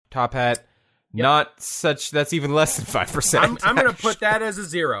top hat. Yep. Not such. That's even less than 5%. I'm going to put that as a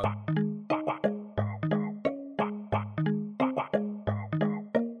 0.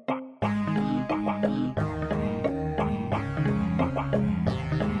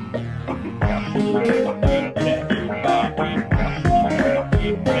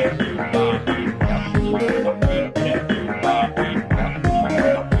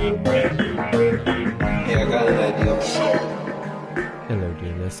 Hello,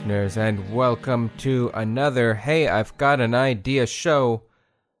 dear listeners, and welcome to another Hey, I've Got an Idea show.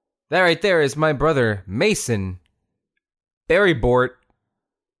 That right there is my brother, Mason Barrybort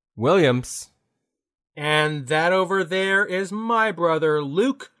Williams. And that over there is my brother,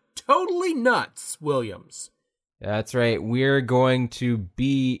 Luke Totally Nuts Williams. That's right, we're going to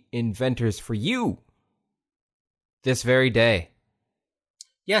be inventors for you this very day.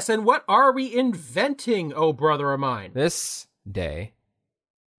 Yes, and what are we inventing, oh brother of mine? This day,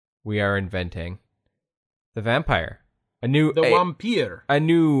 we are inventing the vampire. Vampire. A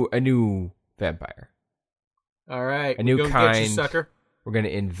new vampire. All right. A new kind. Get you, sucker. We're going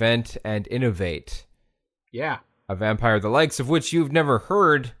to invent and innovate. Yeah. A vampire the likes of which you've never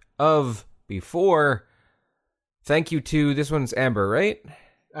heard of before. Thank you to, this one's Amber, right?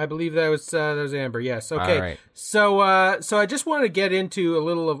 I believe that was Amber, yes. Okay. All right. So I just want to get into a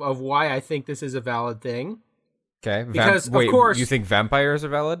little of why I think this is a valid thing. Okay. Because, wait, of course... you think vampires are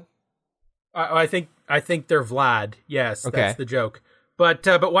valid? I think they're Vlad. Yes, okay. That's the joke. But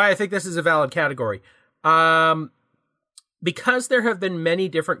why I think this is a valid category. Because there have been many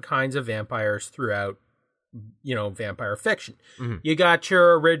different kinds of vampires throughout, vampire fiction. Mm-hmm. You got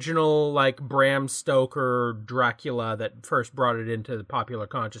your original, like, Bram Stoker Dracula that first brought it into the popular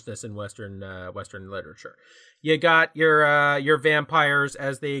consciousness in Western literature. You got your vampires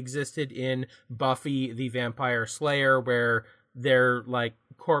as they existed in Buffy the Vampire Slayer, where they're like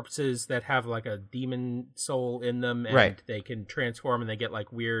corpses that have like a demon soul in them, and right. They can transform and they get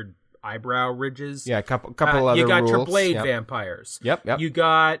like weird eyebrow ridges. Yeah, a couple other You got rules. your Blade vampires. Yep. You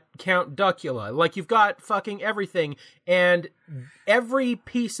got Count Duckula. Like, you've got fucking everything, and every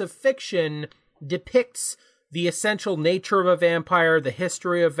piece of fiction depicts the essential nature of a vampire, the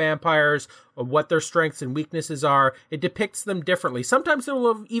history of vampires, what their strengths and weaknesses are. It depicts them differently. Sometimes there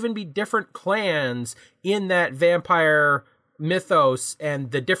will even be different clans in that vampire mythos,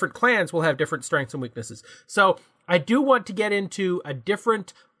 and the different clans will have different strengths and weaknesses. So I do want to get into a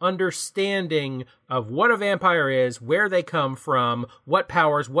different understanding of what a vampire is, where they come from, what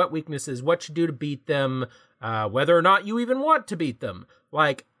powers, what weaknesses, what you do to beat them, whether or not you even want to beat them.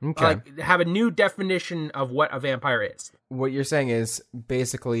 Like have a new definition of what a vampire is. What you're saying is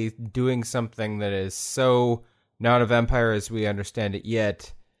basically doing something that is so not a vampire as we understand it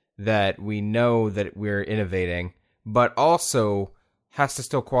yet, that we know that we're innovating, but also has to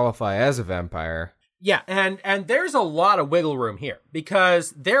still qualify as a vampire. Yeah, and there's a lot of wiggle room here,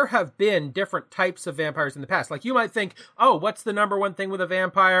 because there have been different types of vampires in the past. Like, you might think, oh, what's the number one thing with a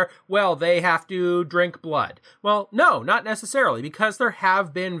vampire? Well, they have to drink blood. Well, no, not necessarily, because there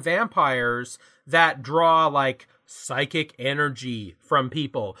have been vampires that draw, like, psychic energy from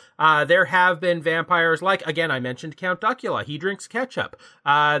people. There have been vampires like, again, I mentioned Count Duckula. He drinks ketchup.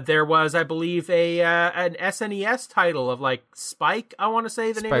 There was, I believe, an SNES title of, like, Spike, I want to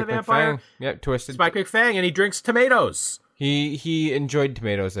say the name of the vampire. McFang. Yep, Twisted. Spike McFang, and he drinks tomatoes. He enjoyed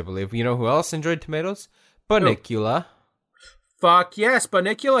tomatoes, I believe. You know who else enjoyed tomatoes? Bunnicula. Fuck yes,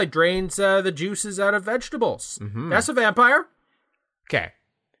 Bunnicula drains the juices out of vegetables. Mm-hmm. That's a vampire. Okay,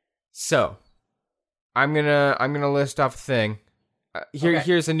 so I'm gonna list off a thing.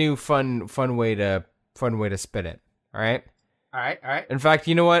 Here's a new fun way to spin it. All right. In fact,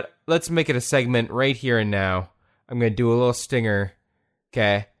 you know what? Let's make it a segment right here and now. I'm gonna do a little stinger.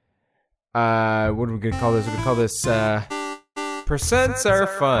 Okay. What are we gonna call this? We're gonna call this "Percents Are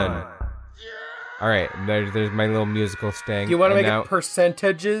Fun." All right. There's my little musical sting. You want to make it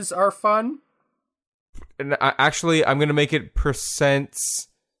 "Percentages Are Fun"? And actually, I'm gonna make it "Percents."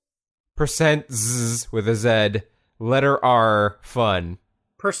 Percents with a Z, letter R, fun.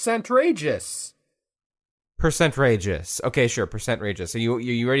 Percentrageous. Okay, sure, percentrageous. So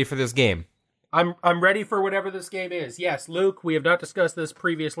you ready for this game? I'm ready for whatever this game is. Yes, Luke, we have not discussed this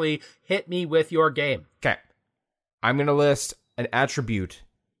previously. Hit me with your game. Okay. I'm going to list an attribute,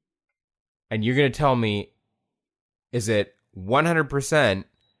 and you're going to tell me, is it 100%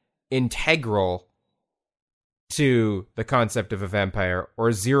 integral to the concept of a vampire,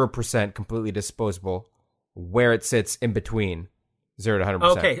 or 0% completely disposable, where it sits in between 0 to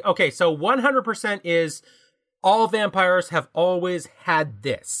 100%. Okay, so 100% is all vampires have always had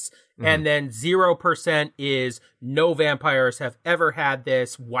this. And then 0% is no vampires have ever had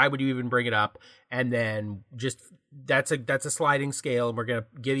this. Why would you even bring it up? And then just that's a sliding scale, and we're going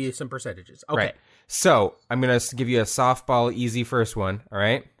to give you some percentages. Okay. Right. So I'm going to give you a softball, easy first one. All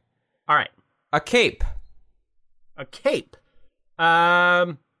right. All right. A cape. A cape.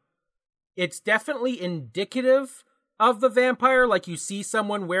 It's definitely indicative of the vampire. Like, you see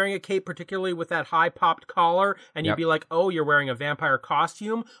someone wearing a cape, particularly with that high popped collar, and you'd be like, oh, you're wearing a vampire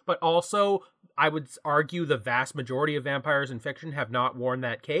costume. But also, I would argue the vast majority of vampires in fiction have not worn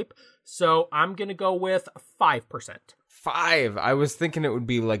that cape. So I'm going to go with 5%. 5. I was thinking it would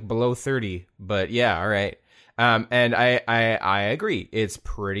be like below 30, but yeah, all right. And I agree. It's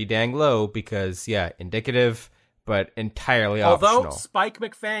pretty dang low because, yeah, indicative, but entirely optional. Although Spike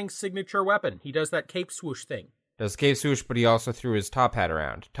McFang's signature weapon, he does that cape swoosh thing. Does cape swoosh, but he also threw his top hat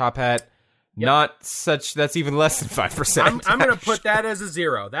around. Top hat, not such, that's even less than 5%. I'm going to put that as a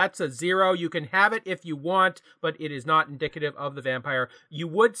 0. That's a 0. You can have it if you want, but it is not indicative of the vampire. You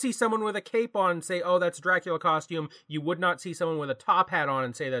would see someone with a cape on and say, oh, that's a Dracula costume. You would not see someone with a top hat on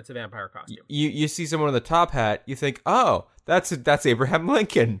and say that's a vampire costume. You see someone with a top hat, you think, oh, that's Abraham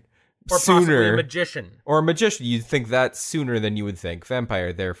Lincoln. Or possibly a magician. Or a magician. You'd think that sooner than you would think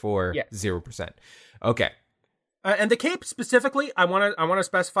vampire, therefore 0%. Okay. And the cape specifically, I want to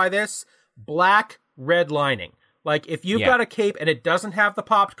specify this: black, red lining. Like, if you've got a cape and it doesn't have the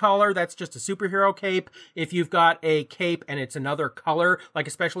popped collar, that's just a superhero cape. If you've got a cape and it's another color, like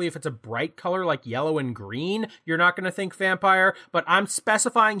especially if it's a bright color like yellow and green, you're not going to think vampire. But I'm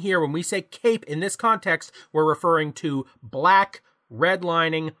specifying here, when we say cape in this context, we're referring to black, red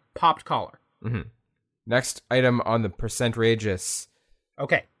lining, popped collar. Mm-hmm. Next item on the percent-rageous.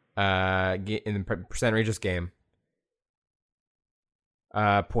 Okay. In the percent-rageous game.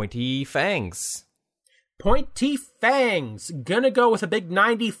 Pointy fangs. Pointy fangs. Gonna go with a big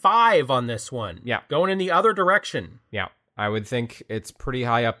 95 on this one. Yeah. Going in the other direction. Yeah. I would think it's pretty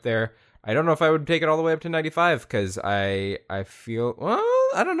high up there. I don't know if I would take it all the way up to 95 because I feel, well,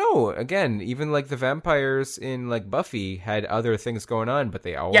 I don't know. Again, even like the vampires in like Buffy had other things going on, but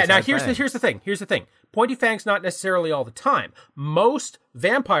they always now here's the thing. Pointy fangs not necessarily all the time. Most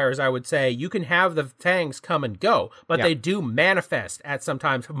vampires, I would say, you can have the fangs come and go, but they do manifest at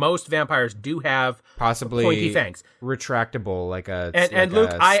sometimes. Most vampires do have possibly pointy fangs, retractable, like a. And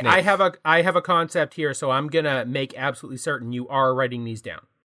Luke, I have a concept here, so I'm gonna make absolutely certain you are writing these down.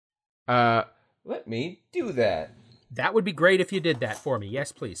 Let me do that. That would be great if you did that for me.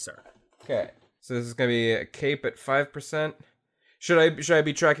 Yes, please, sir. Okay. So this is going to be a cape at 5%. Should I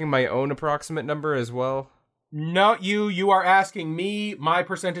be tracking my own approximate number as well? No, you are asking me. My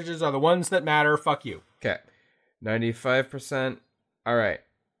percentages are the ones that matter. Fuck you. Okay. 95%. All right.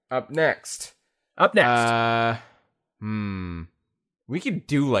 Up next. We could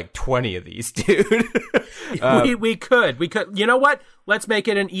do like 20 of these, dude. We could. You know what? Let's make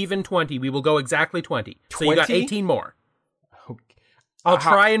it an even 20. We will go exactly 20. 20? So you got 18 more. Okay. I'll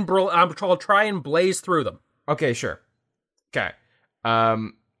try and blaze through them. Okay, sure. Okay.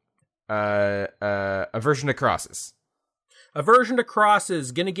 Aversion to crosses. Aversion to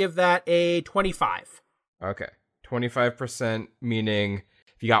crosses, gonna give that a 25. Okay. 25%, meaning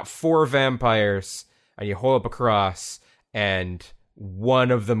if you got 4 vampires and you hold up a cross and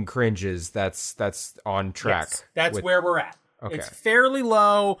one of them cringes, that's on track. Yes, that's where we're at. Okay. It's fairly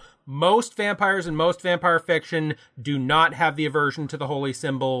low. Most vampires in most vampire fiction do not have the aversion to the holy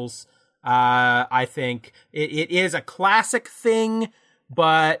symbols. I think it is a classic thing,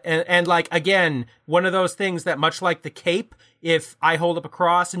 but and like, again, one of those things that, much like the cape, if I hold up a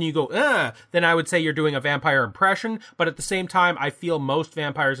cross and you go, then I would say you're doing a vampire impression. But at the same time, I feel most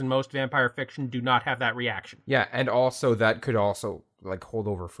vampires in most vampire fiction do not have that reaction. Yeah, and also that could also like hold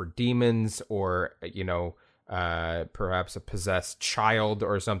over for demons or, perhaps a possessed child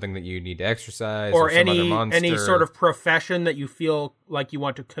or something that you need to exorcise, or some other monster. Any sort of profession that you feel like you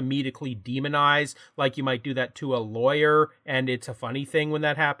want to comedically demonize, like you might do that to a lawyer, and it's a funny thing when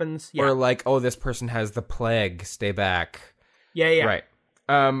that happens. Yeah. Or like, oh, this person has the plague, stay back. Yeah. Right.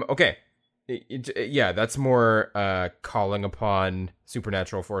 Okay. Yeah, that's more calling upon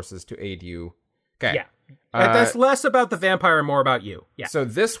supernatural forces to aid you. Okay. Yeah. That's less about the vampire and more about you. Yeah. So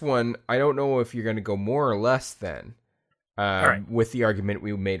this one, I don't know if you're going to go more or less than with the argument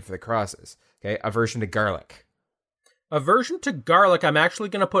we made for the crosses. Okay. Aversion to garlic. Aversion to garlic, I'm actually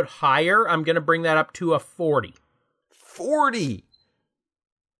going to put higher. I'm going to bring that up to a 40. 40.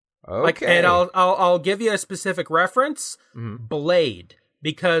 Okay. And I'll give you a specific reference. Mm-hmm. Blade.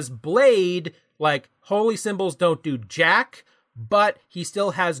 Because Blade, like, holy symbols don't do jack, but he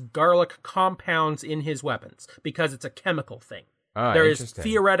still has garlic compounds in his weapons because it's a chemical thing. There is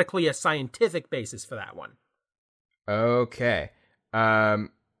theoretically a scientific basis for that one. Okay.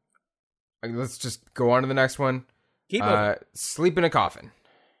 Let's just go on to the next one. Keep moving. Sleep in a coffin.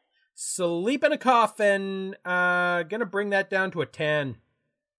 Sleep in a coffin. Gonna bring that down to a 10.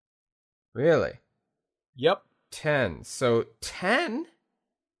 Really? Yep. 10. So 10?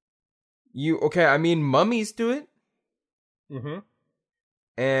 I mean, mummies do it. Mm-hmm.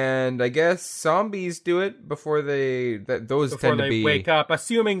 And I guess zombies do it before they tend to be wake up,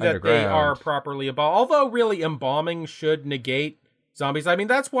 assuming that they are properly embalmed. Although really embalming should negate zombies. I mean,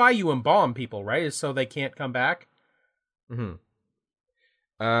 that's why you embalm people, right? Is so they can't come back. Mm-hmm.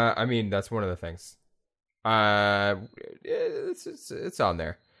 I mean, that's one of the things. It's on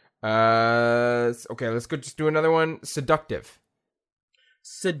there. Okay, let's go just do another one. Seductive.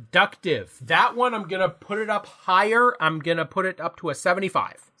 That one, I'm going to put it up higher. I'm going to put it up to a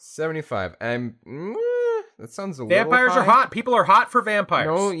 75. 75. And that sounds a Vampires little high. are hot. People are hot for vampires.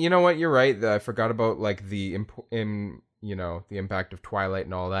 No, you know what? You're right. I forgot about like the impact of Twilight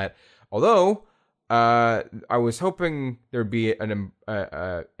and all that. Although I was hoping there'd be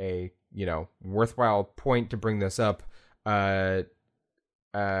a worthwhile point to bring this up. Andy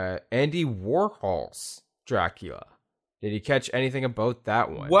Warhol's Dracula. Did you catch anything about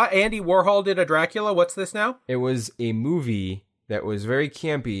that one? What? Andy Warhol did a Dracula? What's this now? It was a movie that was very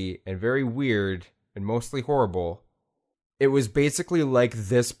campy and very weird and mostly horrible. It was basically like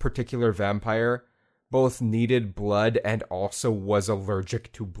this particular vampire both needed blood and also was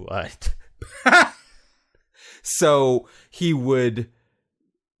allergic to blood. So he would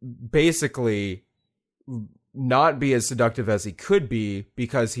basically not be as seductive as he could be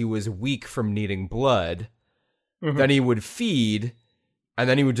because he was weak from needing blood. Mm-hmm. Then he would feed, and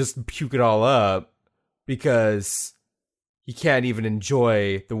then he would just puke it all up because he can't even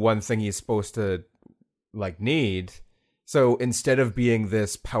enjoy the one thing he's supposed to, need. So instead of being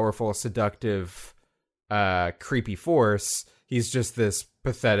this powerful, seductive, creepy force, he's just this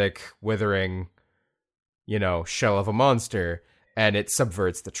pathetic, withering, shell of a monster, and it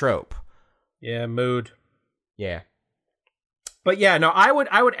subverts the trope. Yeah, mood. Yeah. But yeah, no, I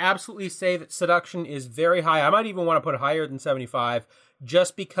would absolutely say that seduction is very high. I might even want to put it higher than 75,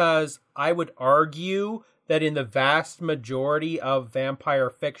 just because I would argue that in the vast majority of vampire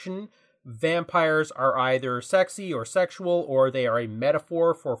fiction, vampires are either sexy or sexual, or they are a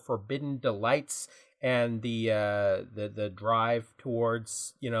metaphor for forbidden delights and the drive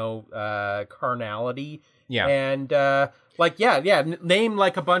towards carnality. Yeah, and name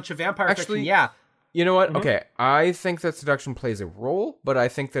like a bunch of vampire fiction. Yeah. You know what? Mm-hmm. Okay, I think that seduction plays a role, but I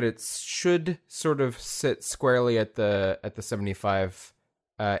think that it should sort of sit squarely at the 75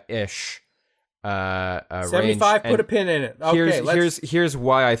 ish 75. Range. Put a pin in it. Okay, here's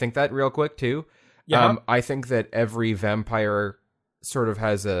why I think that real quick too. Yeah. I think that every vampire sort of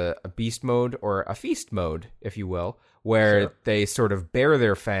has a beast mode or a feast mode, if you will, where they sort of bare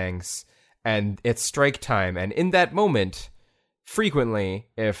their fangs and it's strike time, and in that moment, frequently,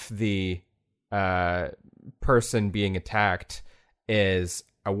 if the person being attacked is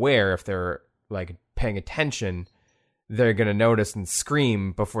aware, if they're paying attention, they're gonna notice and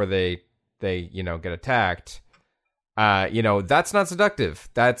scream before they get attacked. That's not seductive.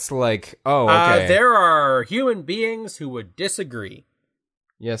 That's okay. There are human beings who would disagree.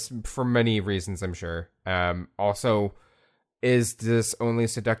 Yes, for many reasons, I'm sure. Also, is this only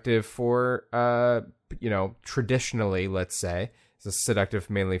seductive for traditionally, let's say, is this seductive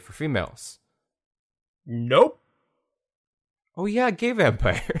mainly for females? Nope. Oh yeah, gay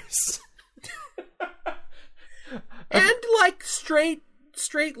vampires. And straight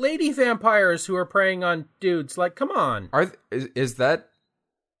lady vampires who are preying on dudes. Come on. Is that?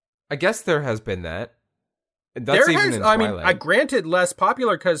 I guess there has been that. That's in Twilight. Granted, less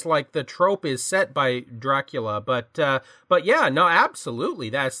popular because the trope is set by Dracula, but yeah, no, absolutely,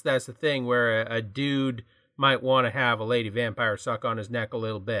 that's the thing where a dude might want to have a lady vampire suck on his neck a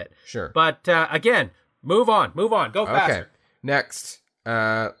little bit. Sure, but again. Move on. Go faster. Okay. Next,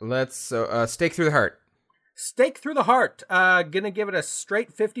 let's Stake Through the Heart. Stake Through the Heart. Gonna give it a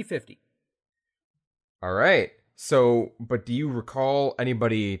straight 50-50. All right. So, but do you recall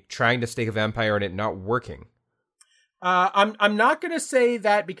anybody trying to stake a vampire and it not working? I'm not gonna say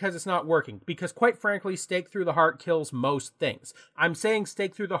that because it's not working. Because quite frankly, Stake Through the Heart kills most things. I'm saying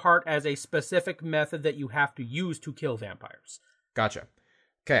Stake Through the Heart as a specific method that you have to use to kill vampires. Gotcha.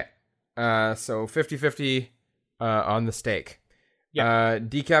 Okay. So 50-50 on the stake. Yeah.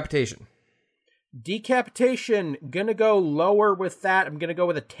 Decapitation. Decapitation, gonna go lower with that. I'm gonna go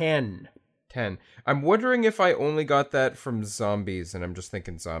with a 10. 10. I'm wondering if I only got that from zombies, and I'm just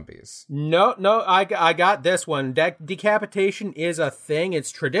thinking zombies. No, I got this one. Decapitation is a thing.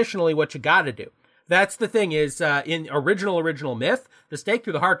 It's traditionally what you gotta do. That's the thing is, in original myth, the stake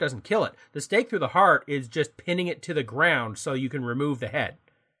through the heart doesn't kill it. The stake through the heart is just pinning it to the ground so you can remove the head.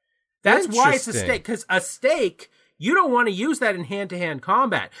 That's why it's a stake, because a stake, you don't want to use that in hand-to-hand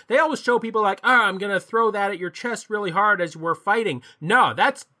combat. They always show people like, I'm going to throw that at your chest really hard as we're fighting. No,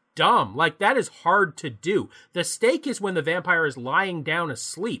 that's dumb. Like, that is hard to do. The stake is when the vampire is lying down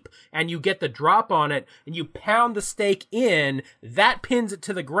asleep, and you get the drop on it, and you pound the stake in, that pins it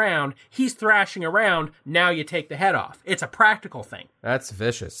to the ground, he's thrashing around, now you take the head off. It's a practical thing. That's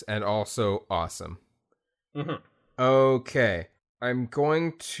vicious, and also awesome. Mm-hmm. Okay. I'm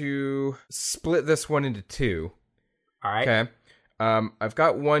going to split this one into 2. All right. Okay. I've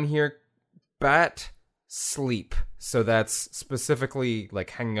got one here, bat sleep. So that's specifically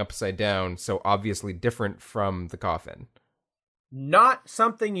like hanging upside down, so obviously different from the coffin. Not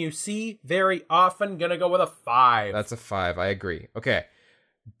something you see very often. Gonna go with a 5. That's a 5, I agree. Okay.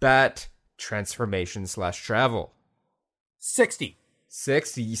 Bat transformation / travel. 60.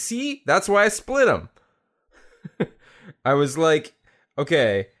 60. You see? That's why I split them. I was like,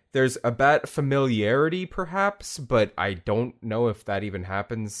 okay, there's a bat familiarity perhaps, but I don't know if that even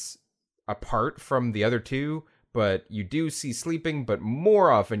happens apart from the other two. But you do see sleeping, but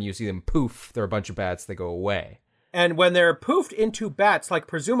more often you see them poof. They're a bunch of bats, they go away. And when they're poofed into bats, like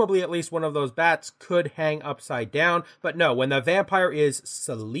presumably at least one of those bats could hang upside down. But no, when the vampire is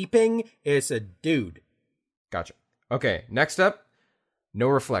sleeping, it's a dude. Gotcha. Okay, next up, no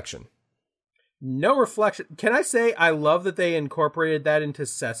reflection. No reflection. Can I say I love that they incorporated that into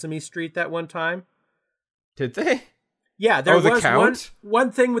Sesame Street that one time? Did they? Yeah, there was count?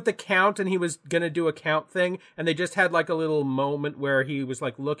 one thing with the count, and he was going to do a count thing, and they just had like a little moment where he was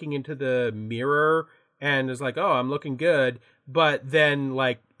like looking into the mirror and was like, oh, I'm looking good. But then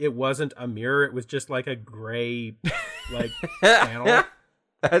like it wasn't a mirror. It was just like a gray like panel.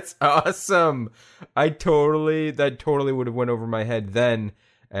 That's awesome. That totally would have went over my head then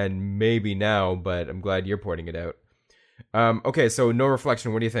and maybe now, but I'm glad you're pointing it out. Okay, so no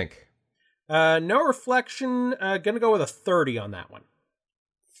reflection. What do you think? No reflection. Gonna go with a 30 on that one.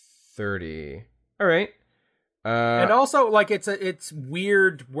 30. All right. And also, like, it's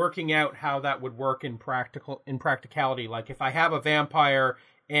weird working out how that would work in practicality. Like, if I have a vampire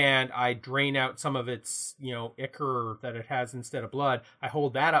and I drain out some of its, ichor that it has instead of blood, I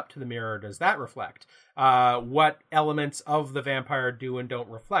hold that up to the mirror. Does that reflect? What elements of the vampire do and don't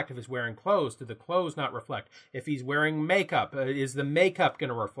reflect? If he's wearing clothes, do the clothes not reflect? If he's wearing makeup, is the makeup going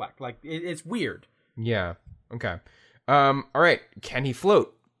to reflect? Like, it's weird. Yeah. Okay. All right. Can he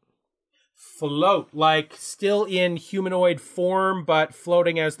float? Float, like still in humanoid form, but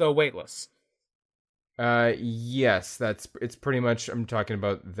floating as though weightless. Yes, it's pretty much, I'm talking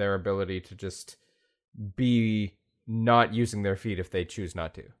about their ability to just be not using their feet if they choose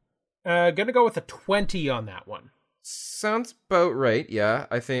not to. Gonna go with a 20 on that one. Sounds about right, yeah.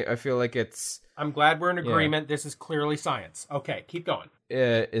 I feel like it's... I'm glad we're in agreement. Yeah. This is clearly science. Okay, keep going.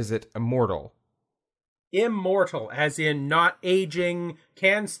 Is it immortal? Immortal, as in not aging,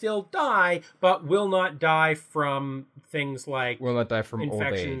 can still die, but will not die from things like... Will not die from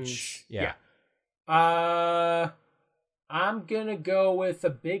infections. Old age. Yeah. I'm gonna go with a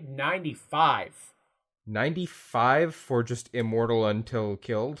big 95. 95 for just immortal until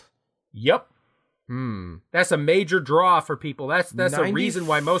killed? Yep. That's a major draw for people. That's 95. A reason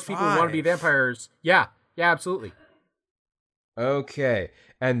why most people want to be vampires. Yeah, absolutely. Okay,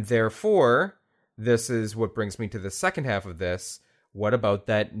 and therefore, this is what brings me to the second half of this. What about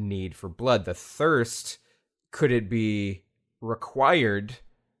that need for blood? The thirst, could it be required?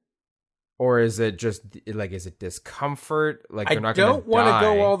 Or is it just, like, is it discomfort? Like, they're not going to die. I don't want to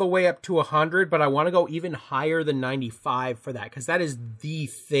go all the way up to 100, but I want to go even higher than 95 for that, because that is the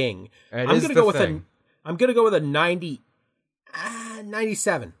thing. I'm going to go with a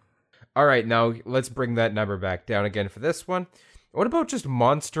 97. All right, now let's bring that number back down again for this one. What about just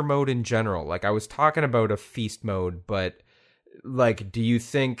monster mode in general? Like, I was talking about a feast mode, but, like, do you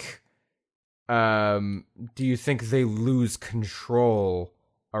think they lose control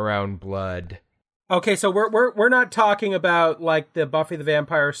around blood? Okay, so we're not talking about like the Buffy the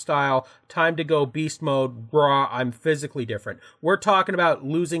Vampire style time to go beast mode, raw, I'm physically different. We're talking about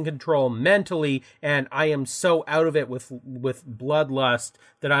losing control mentally, and I am so out of it with bloodlust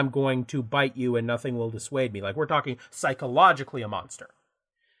that I'm going to bite you and nothing will dissuade me. Like, we're talking psychologically a monster.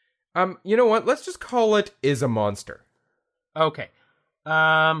 You know what? Let's just call it is a monster. Okay.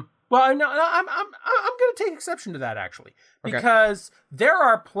 Well, no, I'm going to take exception to that, actually, because there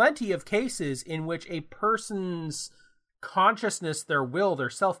are plenty of cases in which a person's consciousness, their will, their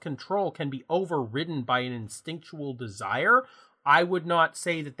self-control can be overridden by an instinctual desire. I would not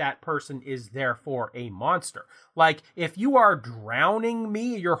say that that person is therefore a monster. Like, if you are drowning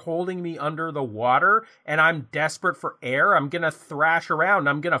me, you're holding me under the water, and I'm desperate for air, I'm going to thrash around,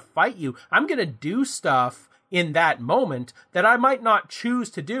 I'm going to fight you, I'm going to do stuff in that moment that I might not choose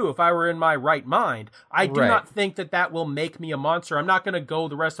to do if I were in my right mind. I do not think that that will make me a monster. I'm not going to go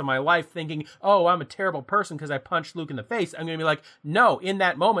the rest of my life thinking, oh, I'm a terrible person because I punched Luke in the face. I'm going to be like, no, in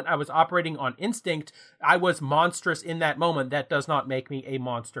that moment, I was operating on instinct. I was monstrous in that moment. That does not make me a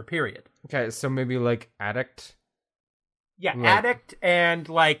monster, period. Okay, so maybe like addict? Yeah, like... addict and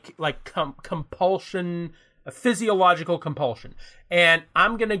like compulsion, a physiological compulsion. And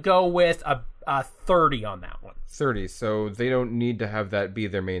I'm going to go with a 30 on that one. 30. So they don't need to have that be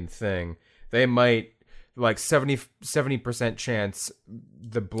their main thing. They might, like 70% chance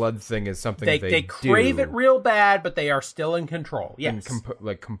the blood thing is something they crave it real bad, but they are still in control. Yes.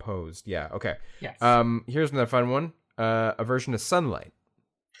 And composed. Yeah. Okay. Yes. Here's another fun one. Aversion to sunlight.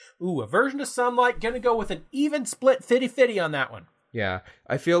 Ooh, aversion to sunlight. Gonna go with an even split 50-50 on that one. Yeah.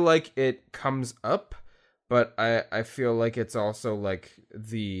 I feel like it comes up, but I feel like it's also like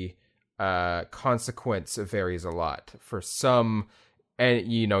the consequence varies a lot. For some,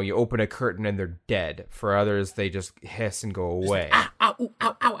 and you open a curtain and they're dead. For others, they just hiss and go away. Ow, ow,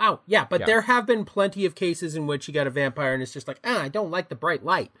 ow, ow, ow. Yeah, but there have been plenty of cases in which you got a vampire and it's just like, I don't like the bright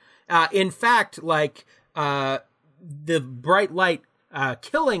light. In fact, like the bright light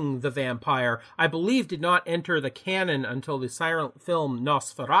killing the vampire, I believe, did not enter the canon until the silent film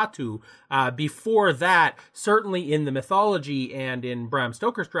Nosferatu. Before that, certainly in the mythology and in Bram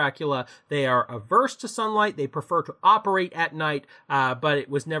Stoker's Dracula, they are averse to sunlight. They prefer to operate at night, but it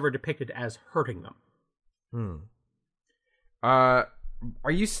was never depicted as hurting them. Are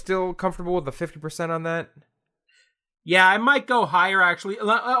you still comfortable with the 50% on that? Yeah, I might go higher, actually.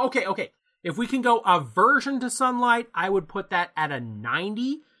 Okay. If we can go aversion to sunlight, I would put that at a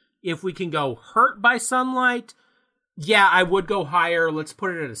 90. If we can go hurt by sunlight, yeah, I would go higher. Let's put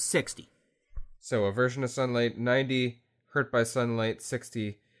it at a 60. So aversion to sunlight, 90. Hurt by sunlight,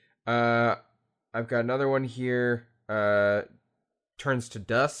 60. I've got another one here. Turns to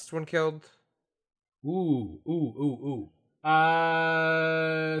dust when killed. Ooh.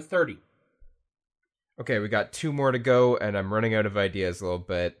 30. Okay, we got 2 more to go, and I'm running out of ideas a little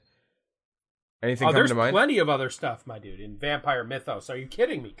bit. Anything coming to mind? There's plenty of other stuff, my dude, in vampire mythos. Are you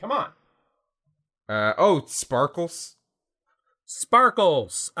kidding me? Come on. Sparkles.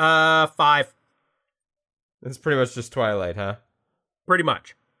 Sparkles. 5. That's pretty much just Twilight, huh? Pretty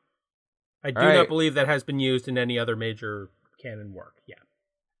much. I do not believe that has been used in any other major canon work. Yeah.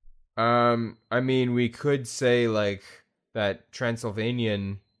 I mean, we could say like that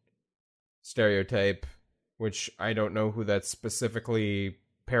Transylvanian stereotype, which I don't know who that's specifically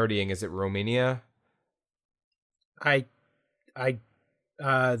parodying. Is it Romania? The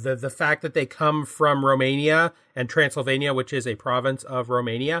fact that they come from Romania and Transylvania, which is a province of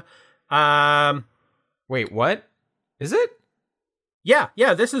Romania. Wait, what? Is it? Yeah,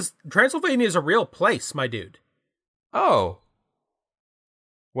 Transylvania is a real place, my dude. Oh.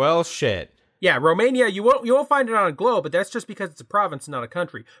 Well, shit. Yeah, Romania, you won't find it on a globe, but that's just because it's a province, not a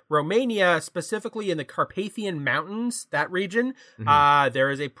country. Romania, specifically in the Carpathian Mountains, that region,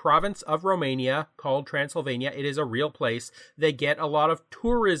 there is a province of Romania called Transylvania. It is a real place. They get a lot of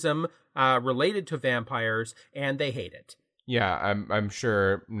tourism related to vampires, and they hate it. Yeah, I'm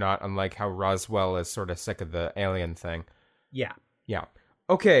sure, not unlike how Roswell is sort of sick of the alien thing. Yeah.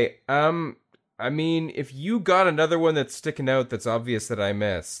 Okay, I mean, if you got another one that's sticking out that's obvious that I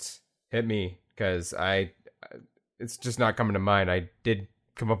missed, hit me, because it's just not coming to mind. I did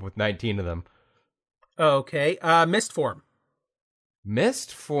come up with 19 of them. Okay, Mistform.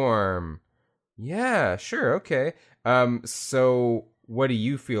 Mistform. Yeah, sure, okay. So what do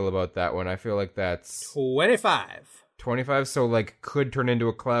you feel about that one? I feel like that's 25. 25, so like could turn into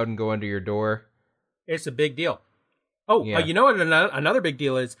a cloud and go under your door. It's a big deal. Oh, yeah. You know what another big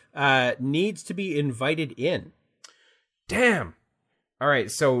deal is? Needs to be invited in. Damn. All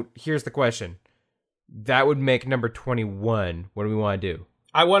right, so here's the question. That would make number 21. What do we want to do?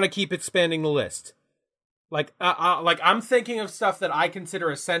 I want to keep expanding the list. Like I'm thinking of stuff that I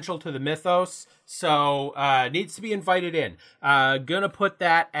consider essential to the mythos, so needs to be invited in. Gonna put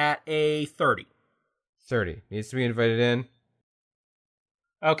that at a 30. 30. Needs to be invited in.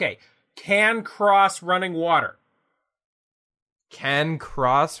 Okay. Can cross running water. Can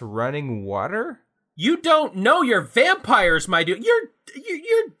cross running water? You don't know your vampires, my dude. You're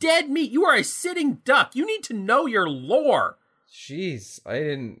dead meat. You are a sitting duck. You need to know your lore. Jeez, I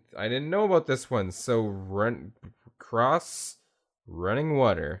didn't know about this one. So running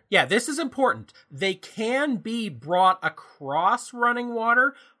water. Yeah, this is important. They can be brought across running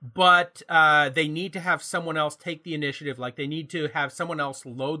water, but they need to have someone else take the initiative. Like, they need to have someone else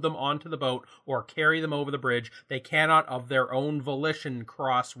load them onto the boat or carry them over the bridge. They cannot, of their own volition,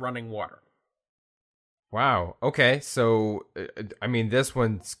 cross running water. Wow. Okay, so, I mean, this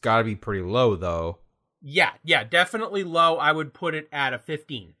one's got to be pretty low, though. Yeah, definitely low. I would put it at a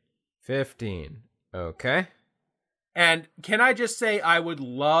 15. 15. Okay. And can I just say I would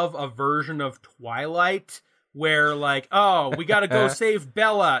love a version of Twilight where, like, oh, we got to go save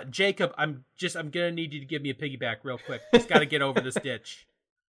Bella. Jacob, I'm going to need you to give me a piggyback real quick. Just got to get over this ditch.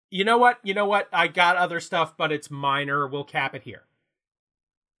 You know what? I got other stuff, but it's minor. We'll cap it here.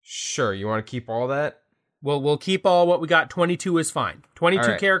 Sure. You want to keep all that? Well, we'll keep all what we got. 22 is fine. 22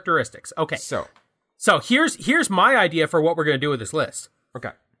 right. Characteristics. Okay. So here's my idea for what we're going to do with this list.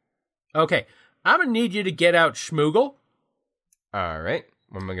 Okay. I'm going to need you to get out Schmoogle. All right.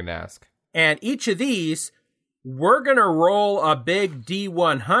 What am I going to ask? And each of these, we're going to roll a big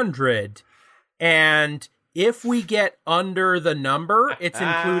D100. And if we get under the number, it's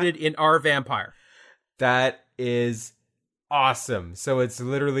included in our vampire. That is awesome. So it's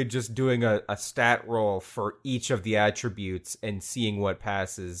literally just doing a stat roll for each of the attributes and seeing what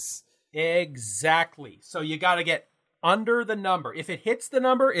passes. Exactly. So you got to get under the number. If it hits the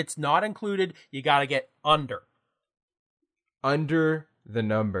number, it's not included. You got to get under. Under the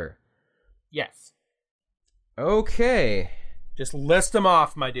number. Yes. Okay. Just list them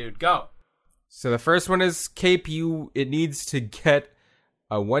off, my dude. Go. So the first one is Cape. It needs to get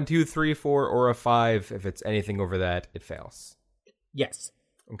a 1, 2, 3, 4, or a 5. If it's anything over that, it fails. Yes.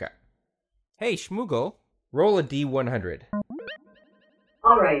 Okay. Hey, Schmoogle, roll a D100.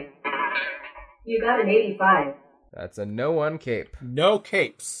 All right. You got an 85. That's a no on Cape. No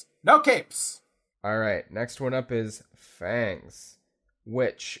capes. No capes. All right. Next one up is Fangs,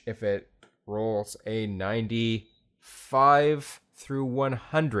 which, if it rolls a 95 through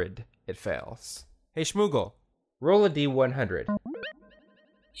 100, it fails. Hey, Schmoogle, roll a D100.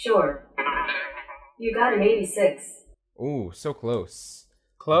 Sure. You got an 86. Ooh, so close.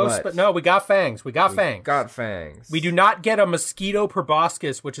 Close, but no, we got Fangs. We got Fangs. We do not get a mosquito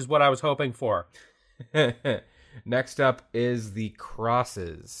proboscis, which is what I was hoping for. Next up is the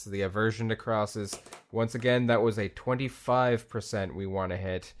crosses, the aversion to crosses. Once again, that was a 25% we want to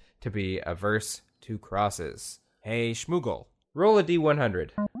hit to be averse to crosses. Hey, Schmoogle, roll a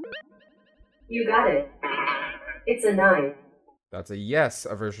D100. You got it. It's a 9. That's a yes,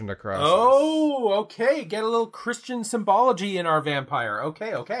 aversion to crosses. Oh, okay. Get a little Christian symbology in our vampire.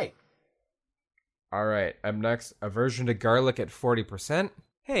 Okay. All right, up next, aversion to garlic at 40%.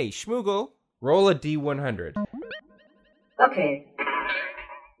 Hey, Schmoogle, roll a D100. Okay.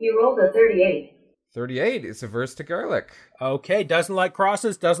 You rolled a 38. 38 is averse to garlic. Okay, doesn't like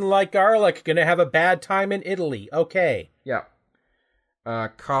crosses, doesn't like garlic. Gonna have a bad time in Italy. Okay. Yeah.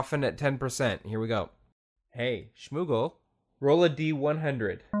 Coffin at 10%. Here we go. Hey, Schmoogle, roll a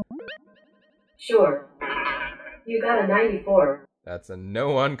D100. Sure. You got a 94. That's a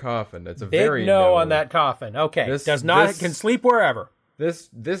no on coffin. That's a big very no on that coffin. Okay. Can sleep wherever.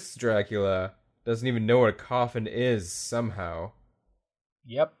 This Dracula doesn't even know what a coffin is somehow.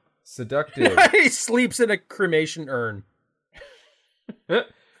 Yep. Seductive. He sleeps in a cremation urn.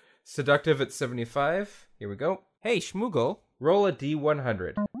 Seductive at 75. Here we go. Hey, Schmoogle, roll a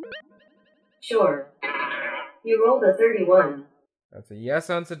D100. Sure. You rolled a 31. That's a yes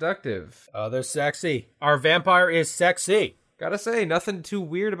on seductive. Oh, they're sexy. Our vampire is sexy. Gotta say, nothing too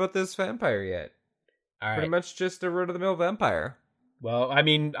weird about this vampire yet. All right. Pretty much just a run-of-the-mill vampire. Well, I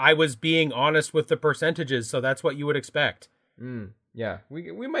mean, I was being honest with the percentages, so that's what you would expect. Yeah,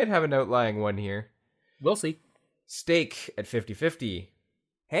 we might have an outlying one here. We'll see. Steak at 50-50.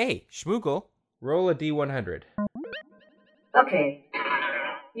 Hey, Schmoogle, roll a D100. Okay.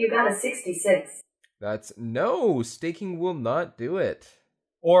 You got a 66. That's no, staking will not do it.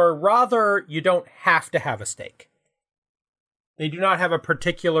 Or rather, you don't have to have a stake. They do not have a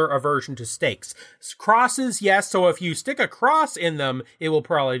particular aversion to stakes. Crosses, yes, so if you stick a cross in them, it will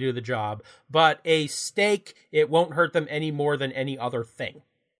probably do the job. But a stake, it won't hurt them any more than any other thing.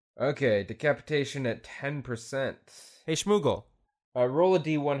 Okay, decapitation at 10%. Hey, Schmoogle, roll a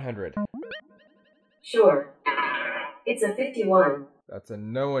D100. Sure. It's a 51. That's a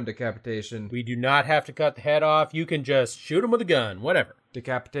no on decapitation. We do not have to cut the head off. You can just shoot him with a gun, whatever.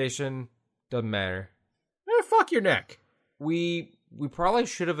 Decapitation, doesn't matter. Fuck your neck. We probably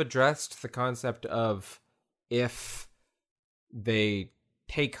should have addressed the concept of if they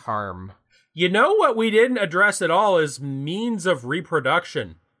take harm. You know what we didn't address at all is means of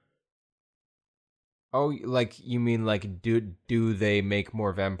reproduction. Oh, like you mean like do they make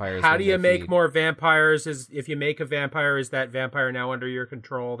more vampires? How do you make more vampires? Is if you make a vampire, is that vampire now under your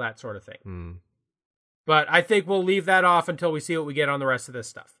control? That sort of thing. But I think we'll leave that off until we see what we get on the rest of this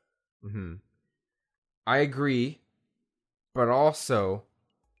stuff. I agree, but also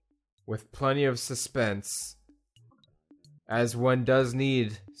with plenty of suspense, as one does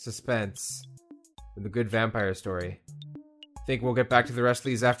need suspense in the good vampire story. I think we'll get back to the rest of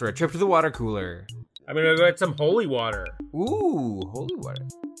these after a trip to the water cooler. I'm gonna go get some holy water. Ooh, holy water.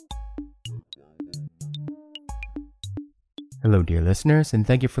 Hello, dear listeners, and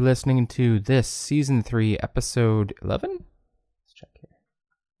thank you for listening to this Season 3, Episode 11? Let's check here.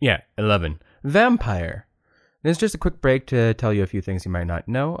 Yeah, 11. Vampire. And it's just a quick break to tell you a few things you might not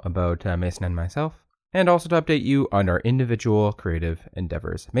know about Mason and myself, and also to update you on our individual creative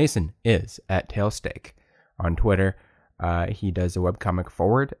endeavors. Mason is at Tailsteak on Twitter. He does a webcomic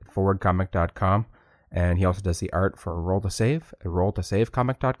Forward at forwardcomic.com, and he also does the art for Roll to Save at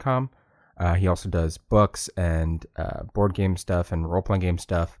rolltosavecomic.com. He also does books and board game stuff and role-playing game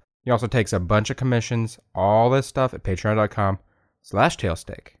stuff. He also takes a bunch of commissions, all this stuff at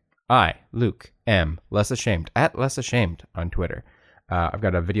patreon.com/tailsteak. I, Luke, am less ashamed, at less ashamed on Twitter. I've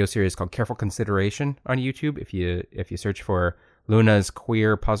got a video series called Careful Consideration on YouTube. If you search for Luna's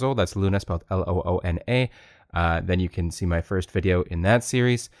Queer Puzzle, that's Luna spelled Loona, then you can see my first video in that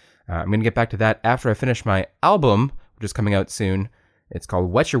series. I'm going to get back to that after I finish my album, which is coming out soon. It's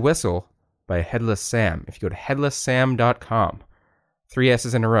called Wet Your Whistle by Headless Sam. If you go to headlesssam.com, 3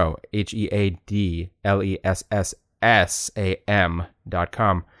 S's in a row,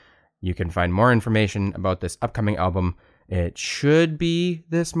 HeadlessSam.com, you can find more information about this upcoming album. It should be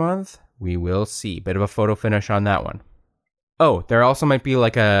this month. We will see. Bit of a photo finish on that one. Oh, there also might be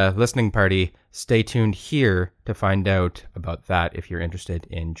like a listening party. Stay tuned here to find out about that if you're interested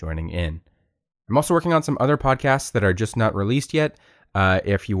in joining in. I'm also working on some other podcasts that are just not released yet.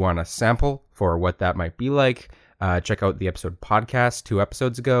 If you want a sample for what that might be like, check out the episode podcast 2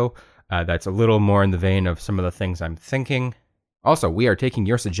 episodes ago. That's a little more in the vein of some of the things I'm thinking. Also, we are taking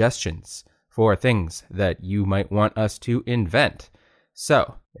your suggestions for things that you might want us to invent.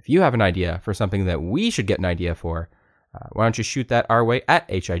 So, if you have an idea for something that we should get an idea for, why don't you shoot that our way at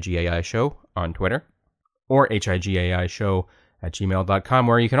HIGAI Show on Twitter or HIGAIShow@gmail.com,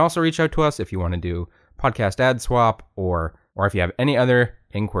 where you can also reach out to us if you want to do podcast ad swap or if you have any other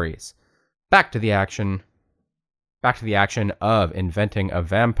inquiries. Back to the action of inventing a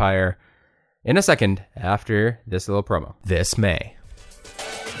vampire in a second after this little promo. This May,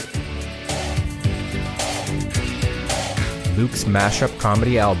 Luke's mashup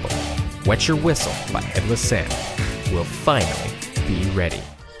comedy album, Wet Your Whistle by Headless Sam, will finally be ready.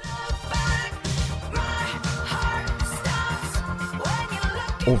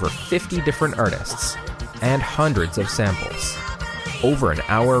 Over 50 different artists and hundreds of samples. Over an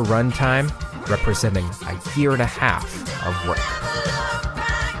hour runtime, representing a year and a half of work.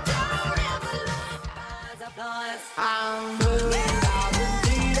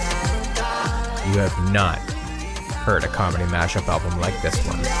 You have not heard a comedy mashup album like this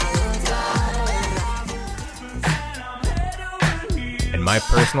one. And my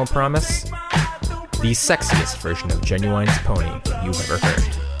personal promise, the sexiest version of Genuine's Pony you've ever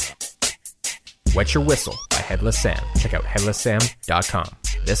heard. Wet Your Whistle by Headless Sam. Check out headlesssam.com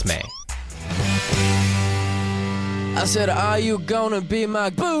this May. I said, are you gonna be my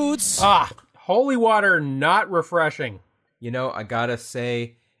boots? Holy water, not refreshing. You know, I gotta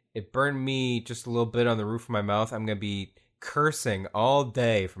say, it burned me just a little bit on the roof of my mouth. I'm gonna be cursing all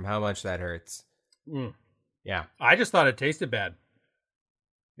day from how much that hurts. Yeah. I just thought it tasted bad.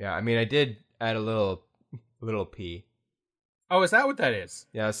 Yeah, I mean, I did add a little pee. Oh, is that what that is?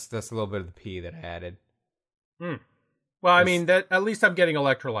 Yeah, that's a little bit of the pee that I added. Well, I mean, that at least I'm getting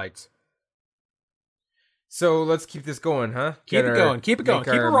electrolytes. So let's keep this going, huh? Keep it going. Keep it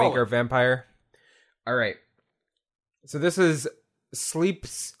rolling. Make our vampire. All right. So this is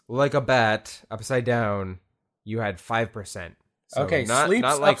sleeps like a bat upside down. You had 5%. So okay, not sleeps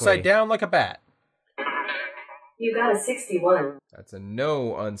upside down like a bat. You got a 61. That's a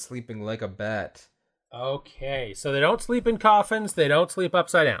no on sleeping like a bat. Okay, so they don't sleep in coffins. They don't sleep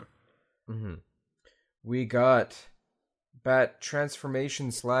upside down. Mm-hmm. We got bat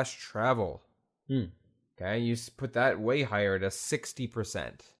transformation / travel. Okay, you put that way higher at a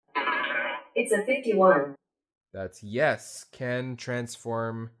 60%. It's a 51. That's yes, can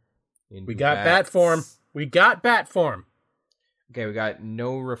transform into We got bats. bat form. We got bat form. Okay, we got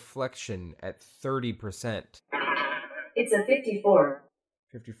no reflection at 30%. It's a 54.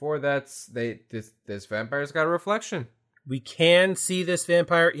 54, this vampire's got a reflection. We can see this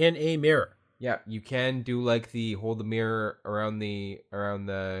vampire in a mirror. Yeah, you can do like hold the mirror around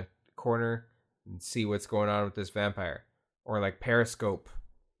the corner and see what's going on with this vampire. Or like Periscope,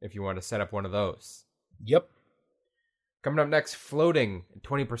 if you want to set up one of those. Yep. Coming up next, floating,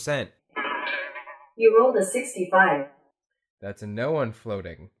 20%. You rolled a 65. That's a no on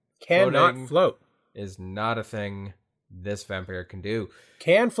floating. Cannot float. Is not a thing this vampire can do.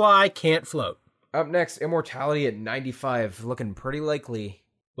 Can fly, can't float. Up next, immortality at 95, looking pretty likely.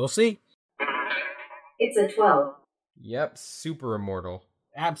 We'll see. It's a 12. Yep, super immortal.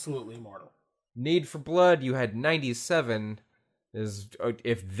 Absolutely immortal. Need for blood, you had 97.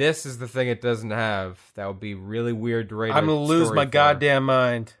 If this is the thing it doesn't have, that would be really weird to write. I'm gonna lose my goddamn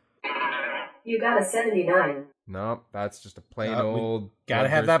mind. You got a 79. Nope, that's just a plain old. Gotta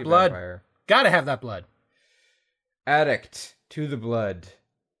have that blood. Vampire. Gotta have that blood. Addict to the blood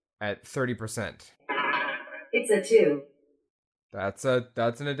at 30%. It's a 2. That's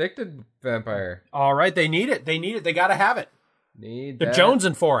an addicted vampire. All right, they need it. They gotta have it. They're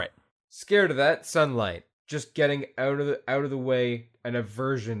jonesing for it. Scared of that sunlight. Just getting out of the way, an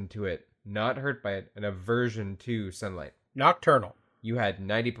aversion to it. Not hurt by it, an aversion to sunlight. Nocturnal. You had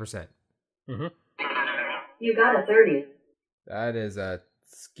 90%. Mm-hmm. You got a 30. That is a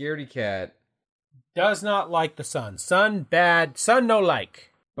scaredy cat. Does not like the sun. Sun bad. Sun no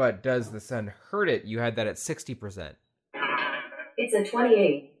like. But does the sun hurt it? You had that at 60%. It's a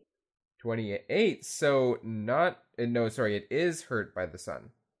 28. 28. So it is hurt by the sun.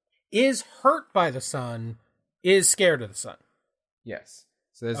 Is hurt by the sun. Is scared of the sun. Yes.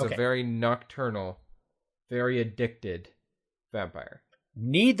 So this is a very nocturnal, very addicted vampire.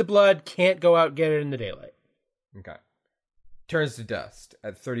 Need the blood, can't go out and get it in the daylight. Okay. Turns to dust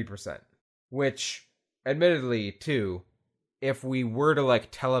at 30%. Which, admittedly, too, if we were to like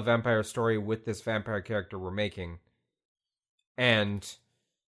tell a vampire story with this vampire character we're making, and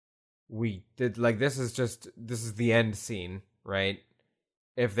we did like this is the end scene, right?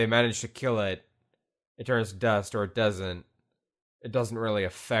 If they manage to kill it, it turns to dust, or it doesn't really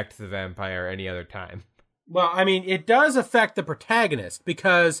affect the vampire any other time. Well, I mean, it does affect the protagonist,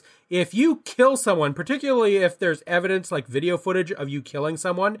 because if you kill someone, particularly if there's evidence like video footage of you killing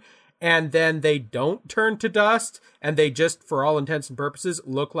someone, and then they don't turn to dust, and they just, for all intents and purposes,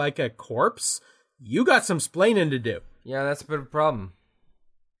 look like a corpse, you got some splaining to do. Yeah, that's a bit of a problem.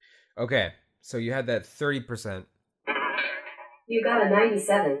 Okay, so you had that 30%. You got a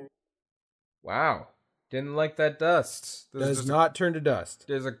 97. Wow. Didn't like that dust. Does not turn to dust.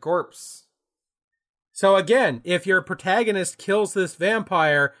 There's a corpse. So again, if your protagonist kills this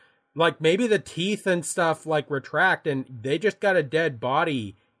vampire, like maybe the teeth and stuff like retract and they just got a dead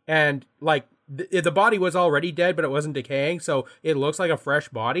body, and like the body was already dead but it wasn't decaying, so it looks like a fresh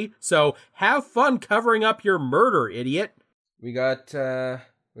body. So have fun covering up your murder, idiot. We got the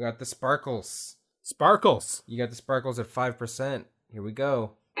sparkles. Sparkles. You got the sparkles at 5%. Here we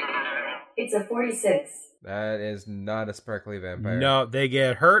go. It's a 46. That is not a sparkly vampire. No, they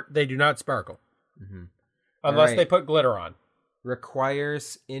get hurt. They do not sparkle. Mm-hmm. Unless they put glitter on.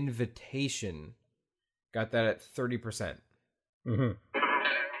 Requires invitation. Got that at 30%. Mm-hmm.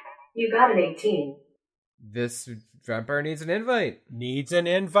 You got an 18. This vampire needs an invite. Needs an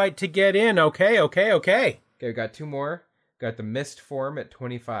invite to get in. Okay. Okay, we got two more. Got the mist form at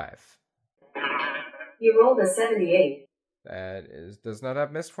 25. You rolled a 78. That does not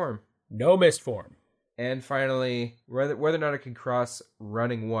have mist form. No mist form. And finally, whether or not it can cross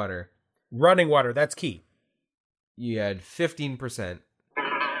running water. Running water, that's key. You had 15%.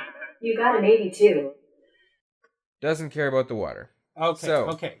 You got an 82. Doesn't care about the water.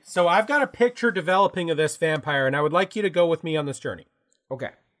 Okay. So I've got a picture developing of this vampire, and I would like you to go with me on this journey. Okay.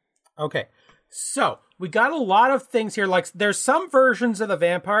 So we got a lot of things here. Like there's some versions of the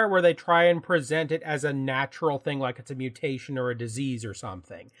vampire where they try and present it as a natural thing, like it's a mutation or a disease or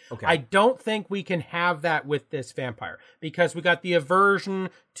something. Okay. I don't think we can have that with this vampire, because we got the aversion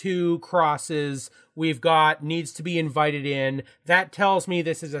to crosses. We've got needs to be invited in. That tells me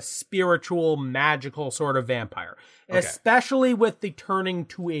this is a spiritual, magical sort of vampire, especially with the turning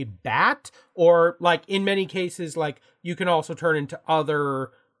to a bat, or like in many cases, like you can also turn into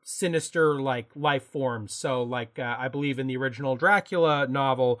other sinister like life forms. So like I believe in the original Dracula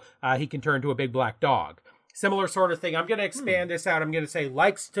novel, he can turn to a big black dog. Similar sort of thing. I'm going to expand this out. I'm going to say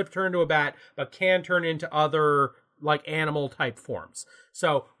likes to turn to a bat, but can turn into other like animal type forms.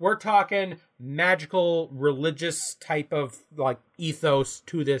 So we're talking magical, religious type of like ethos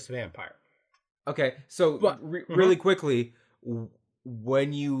to this vampire. Okay, so really quickly,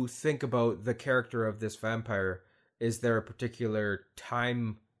 when you think about the character of this vampire, is there a particular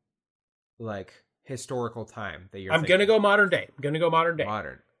time, like historical time that you're? I'm gonna go modern day.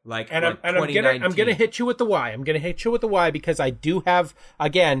 Modern, like, and I'm gonna hit you with the why. I'm gonna hit you with the why because I do have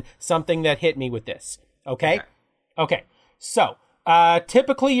again something that hit me with this. Okay. So,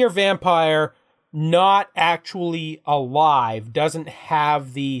 typically your vampire, not actually alive, doesn't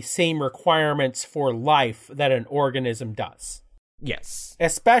have the same requirements for life that an organism does. Yes.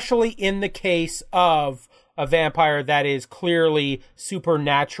 Especially in the case of a vampire that is clearly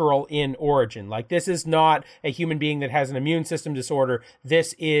supernatural in origin. Like, this is not a human being that has an immune system disorder.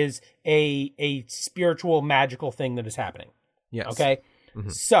 This is a spiritual, magical thing that is happening. Yes. Okay? Mm-hmm.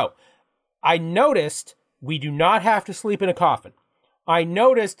 So, I noticed we do not have to sleep in a coffin. I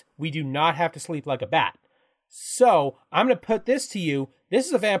noticed we do not have to sleep like a bat. So, I'm going to put this to you. This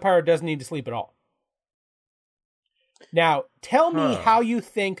is a vampire who doesn't need to sleep at all. Now, tell me how you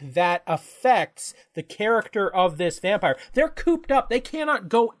think that affects the character of this vampire. They're cooped up. They cannot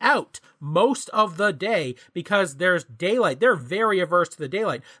go out most of the day because there's daylight. They're very averse to the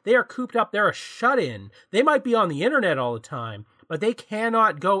daylight. They are cooped up. They're a shut-in. They might be on the internet all the time, but they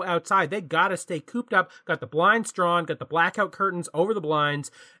cannot go outside. They gotta stay cooped up, got the blinds drawn, got the blackout curtains over the blinds,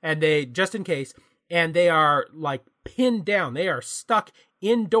 and they, just in case, and they are like pinned down. They are stuck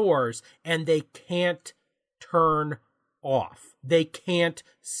indoors, and they can't turn off. They can't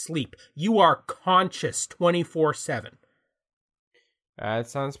sleep. You are conscious 24/7. That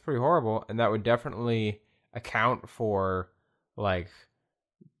sounds pretty horrible, and that would definitely account for, like,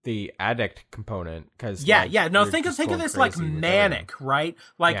 the addict component, because think of this like manic, right?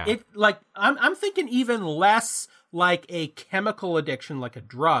 Like I'm thinking even less like a chemical addiction, like a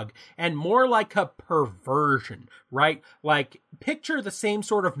drug, and more like a perversion, right? Like, picture the same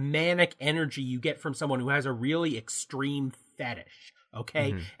sort of manic energy you get from someone who has a really extreme fetish.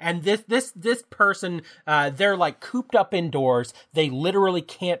 Okay. Mm-hmm. And this person, they're like cooped up indoors. They literally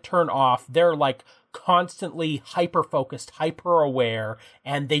can't turn off. They're like constantly hyper focused, hyper aware,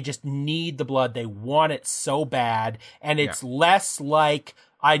 and they just need the blood. They want it so bad. And it's less like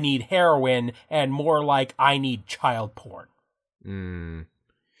I need heroin and more like I need child porn. Another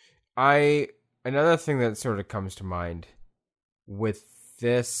thing that sort of comes to mind with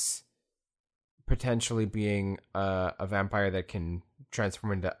this potentially being a vampire that can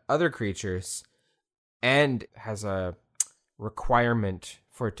transform into other creatures and has a requirement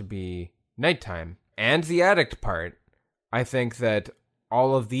for it to be nighttime, and the addict part, I think that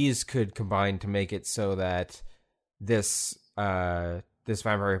all of these could combine to make it so that this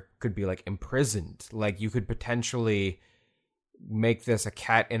vampire could be like imprisoned. Like, you could potentially make this a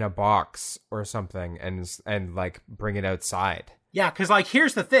cat in a box or something and like bring it outside. Yeah, because like,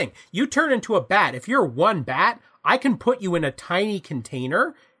 here's the thing. You turn into a bat. If you're one bat, I can put you in a tiny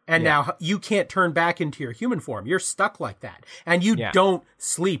container, and now you can't turn back into your human form. You're stuck like that. And you don't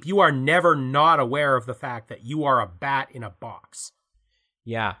sleep. You are never not aware of the fact that you are a bat in a box.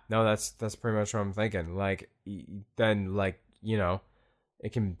 Yeah, no, that's pretty much what I'm thinking. Like, then, like, you know,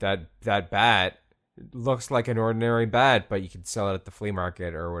 it can, that bat looks like an ordinary bat, but you can sell it at the flea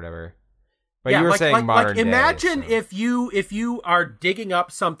market or whatever. But you were saying modern day. Imagine if you are digging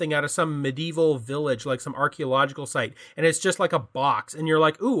up something out of some medieval village, like some archaeological site, and it's just like a box, and you're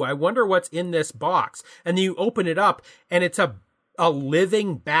like, ooh, I wonder what's in this box. And then you open it up, and it's a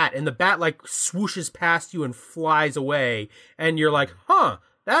living bat, and the bat like swooshes past you and flies away, and you're like, huh,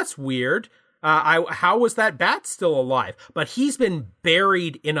 that's weird. How was that bat still alive? But he's been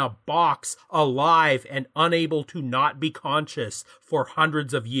buried in a box, alive and unable to not be conscious for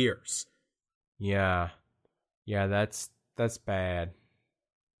hundreds of years. Yeah, that's bad.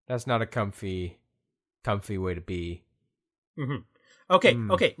 That's not a comfy way to be. Mm-hmm.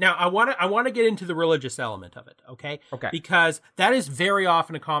 Okay. Now I want to get into the religious element of it. Okay. Because that is very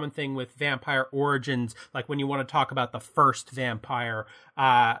often a common thing with vampire origins. Like, when you want to talk about the first vampire,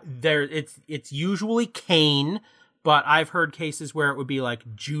 it's usually Cain. But I've heard cases where it would be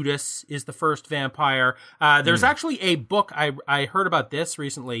like Judas is the first vampire. There's actually a book, I heard about this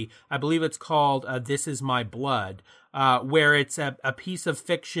recently. I believe it's called This Is My Blood, where it's a piece of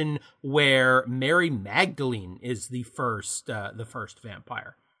fiction where Mary Magdalene is the first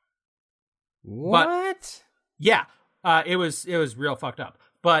vampire. What? It was real fucked up.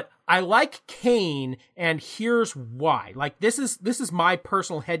 But I like Cain, and here's why. Like, this is my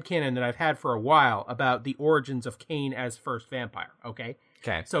personal headcanon that I've had for a while about the origins of Cain as first vampire, okay?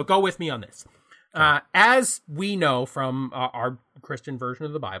 Okay. So go with me on this. Okay. As we know from our Christian version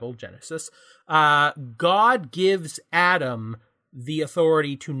of the Bible, Genesis, God gives Adam the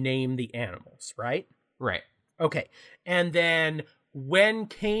authority to name the animals, right? Right. Okay. And then when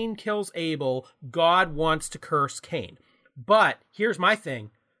Cain kills Abel, God wants to curse Cain. But here's my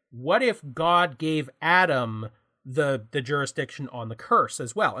thing. What if God gave Adam the jurisdiction on the curse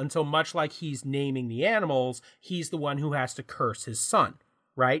as well? And so much like he's naming the animals, he's the one who has to curse his son,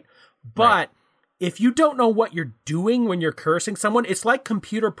 right? But if you don't know what you're doing when you're cursing someone, it's like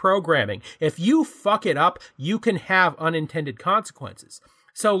computer programming. If you fuck it up, you can have unintended consequences.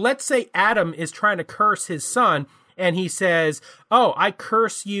 So let's say Adam is trying to curse his son, and he says, oh, I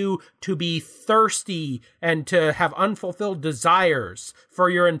curse you to be thirsty and to have unfulfilled desires for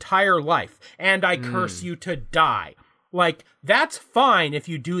your entire life, and I curse you to die. Like, that's fine if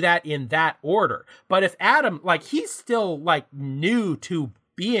you do that in that order. But if Adam, like, he's still, like, new to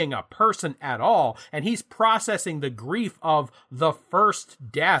being a person at all, and he's processing the grief of the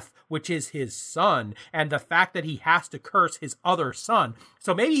first death, which is his son, and the fact that he has to curse his other son.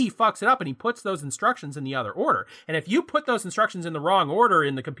 So maybe he fucks it up and he puts those instructions in the other order. And if you put those instructions in the wrong order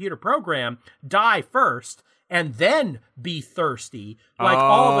in the computer program, die first, and then be thirsty, like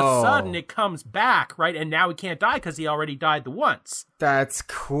all of a sudden it comes back, right? And now he can't die because he already died the once. That's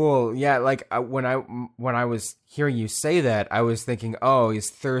cool. Yeah, like when I was hearing you say that, I was thinking, oh, he's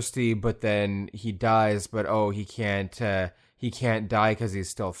thirsty, but then he dies, but oh, he can't die because he's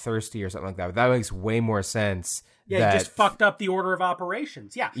still thirsty or something like that. But that makes way more sense. Yeah, he just fucked up the order of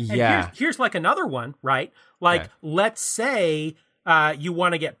operations. Yeah. And here's like another one, right? Like, let's say you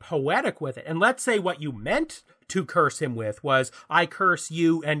want to get poetic with it. And let's say what you meant to curse him with was, I curse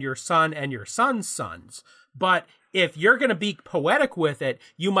you and your son and your son's sons. But if you're going to be poetic with it,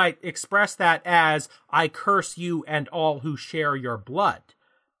 you might express that as, I curse you and all who share your blood.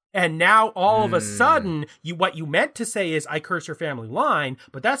 And now all of a sudden, what you meant to say is, I curse your family line,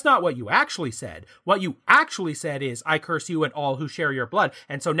 but that's not what you actually said. What you actually said is, I curse you and all who share your blood.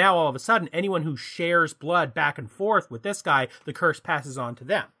 And so now all of a sudden, anyone who shares blood back and forth with this guy, the curse passes on to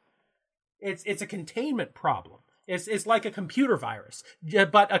them. It's a containment problem. It's like a computer virus,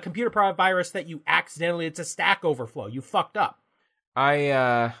 but a computer virus that you accidentally, it's a Stack Overflow. You fucked up.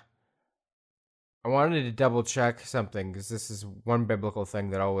 I wanted to double check something because this is one biblical thing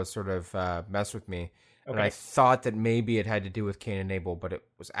that always sort of messed with me. Okay. And I thought that maybe it had to do with Cain and Abel, but it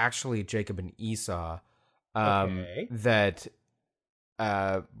was actually Jacob and Esau. That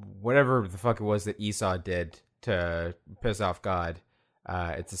whatever the fuck it was that Esau did to piss off God,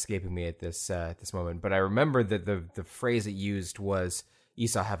 it's escaping me at this moment. But I remember that the phrase it used was,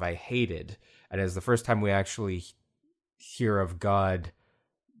 Esau have I hated. And it's the first time we actually hear of God.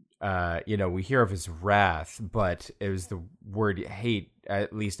 We hear of his wrath, but it was the word hate,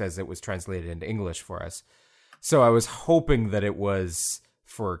 at least as it was translated into English for us. So I was hoping that it was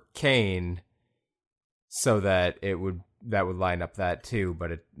for Cain, so that would line up that too,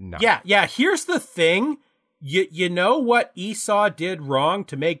 but no. Yeah. Here's the thing. You know what Esau did wrong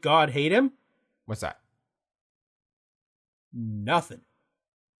to make God hate him? What's that? Nothing.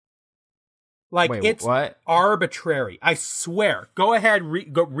 Like, wait, it's what? Arbitrary. I swear. Go ahead,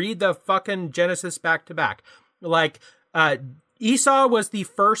 go read the fucking Genesis back to back. Like, Esau was the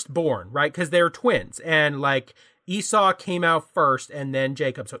firstborn, right? Because they're twins. And, like, Esau came out first and then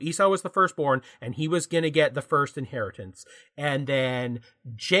Jacob. So Esau was the firstborn and he was going to get the first inheritance. And then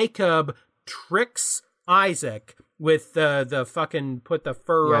Jacob tricks Isaac with the fucking put the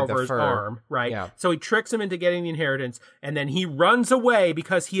fur over his arm, right? Yeah. So he tricks him into getting the inheritance, and then he runs away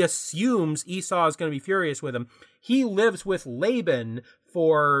because he assumes Esau is going to be furious with him. He lives with Laban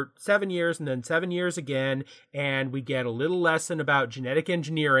for 7 years and then 7 years again, and we get a little lesson about genetic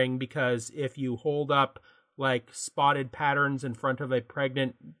engineering, because if you hold up like spotted patterns in front of a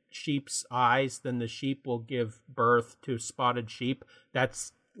pregnant sheep's eyes, then the sheep will give birth to spotted sheep.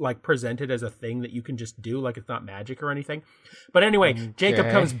 That's like presented as a thing that you can just do, like it's not magic or anything. But anyway, okay. Jacob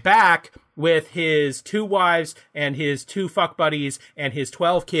comes back with his 2 wives and his 2 fuck buddies and his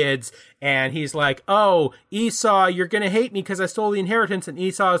 12 kids, and he's like, oh, Esau, you're gonna hate me because I stole the inheritance. And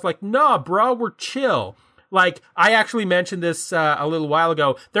Esau is like, nah, bro, we're chill. Like, I actually mentioned this a little while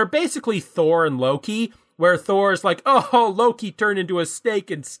ago. They're basically Thor and Loki, where Thor is like, oh, Loki turned into a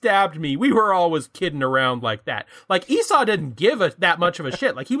snake and stabbed me. We were always kidding around like that. Like, Esau didn't give that much of a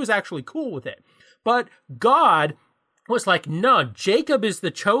shit. Like, he was actually cool with it. But God was like, no, Jacob is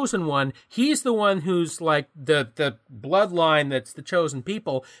the chosen one. He's the one who's like the bloodline that's the chosen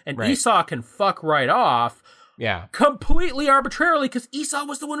people. And right. Esau can fuck right off. Yeah. Completely arbitrarily, because Esau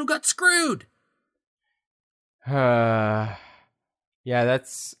was the one who got screwed. Yeah,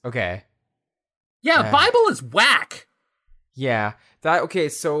 that's okay. Yeah, Bible is whack. Yeah. Okay,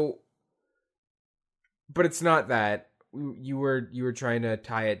 so but it's not that. you were trying to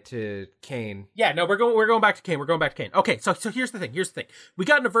tie it to Cain. Yeah, no, we're going back to Cain. We're going back to Cain. Okay, so here's the thing. We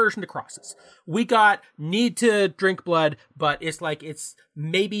got an aversion to crosses. We got need to drink blood, but it's like it's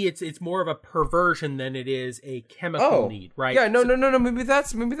more of a perversion than it is a chemical need, right? Yeah, no. Maybe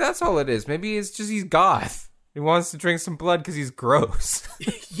that's all it is. Maybe it's just he's goth. He wants to drink some blood because he's gross.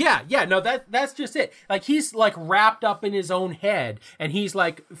 Yeah, no, that's just it. Like, he's, like, wrapped up in his own head, and he's,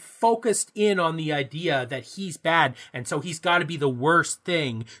 like, focused in on the idea that he's bad, and so he's got to be the worst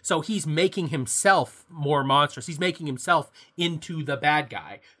thing. So he's making himself more monstrous. He's making himself into the bad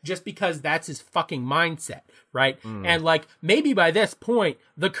guy, just because that's his fucking mindset, right? And, like, maybe by this point,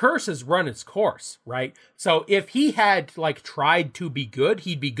 the curse has run its course, right? So if he had, like, tried to be good,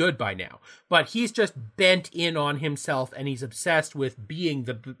 he'd be good by now. But he's just bent in on himself, and he's obsessed with being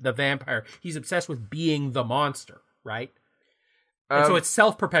the vampire. He's obsessed with being the monster, right? And so it's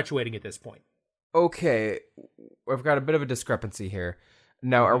self-perpetuating at this point. Okay, I've got a bit of a discrepancy here.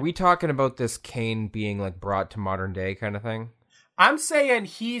 Now, are we talking about this Cain being, like, brought to modern day kind of thing? I'm saying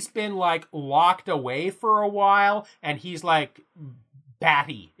he's been, like, locked away for a while, and he's, like,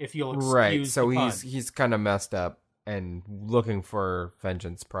 batty, if you'll excuse right, so the pun. he's kind of messed up and looking for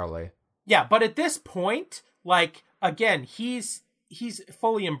vengeance, probably. Yeah, but at this point, like, again, he's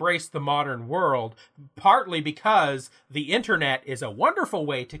fully embraced the modern world, partly because the internet is a wonderful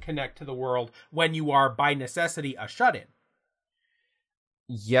way to connect to the world when you are, by necessity, a shut-in.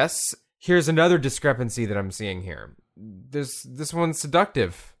 Yes. Here's another discrepancy that I'm seeing here. This one's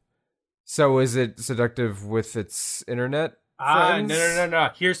seductive. So is it seductive with its internet friends? No.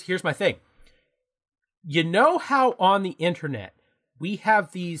 Here's my thing. You know how on the internet we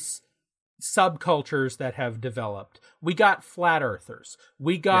have these subcultures that have developed. We got flat earthers.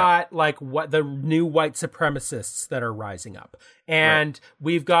 We got like what the new white supremacists that are rising up. And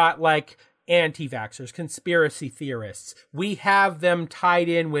we've got like anti-vaxxers, conspiracy theorists. We have them tied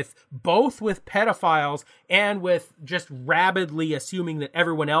in with both with pedophiles and with just rabidly assuming that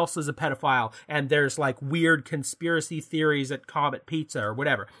everyone else is a pedophile, and there's like weird conspiracy theories at Comet Pizza or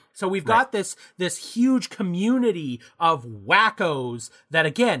whatever. So we've got this huge community of wackos that,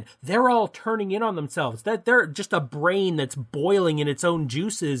 again, they're all turning in on themselves. That they're just a brain that's boiling in its own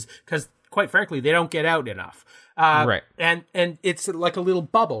juices because, quite frankly, they don't get out enough. Right. And it's like a little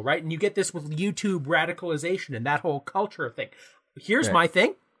bubble, right? And you get this with YouTube radicalization and that whole culture thing. Here's my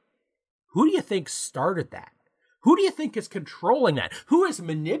thing. Who do you think started that? Who do you think is controlling that? Who is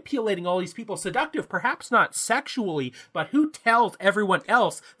manipulating all these people? Seductive, perhaps not sexually, but who tells everyone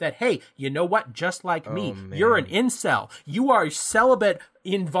else that, hey, you know what? Just like me, you're an incel. You are celibate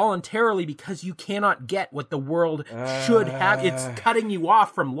involuntarily because you cannot get what the world should have. It's cutting you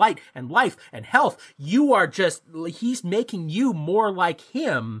off from light and life and health. You are just, he's making you more like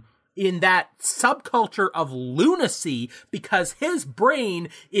him in that subculture of lunacy because his brain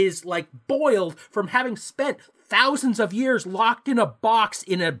is like boiled from having spent thousands of years locked in a box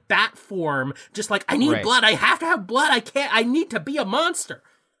in a bat form, just like, I need blood, I have to have blood, I need to be a monster.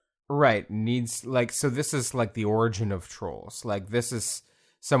 Right, needs, like, so this is like the origin of trolls. Like, this is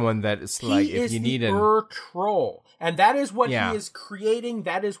someone that is like, if you need a troll. And that is what he is creating,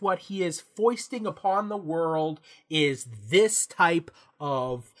 that is what he is foisting upon the world, is this type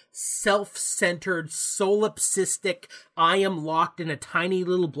of self-centered, solipsistic, I am locked in a tiny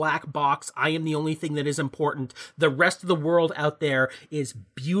little black box, I am the only thing that is important, the rest of the world out there is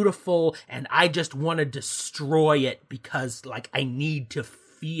beautiful, and I just want to destroy it because, like, I need to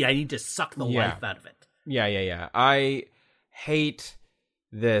suck the life out of it. Yeah. I hate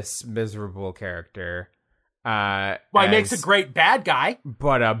this miserable character. Well, he makes a great bad guy.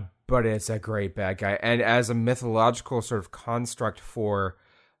 But it's a great bad guy. And as a mythological sort of construct for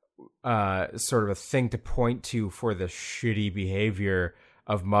sort of a thing to point to for the shitty behavior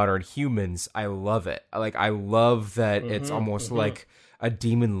of modern humans, I love it. Like, I love that it's almost like a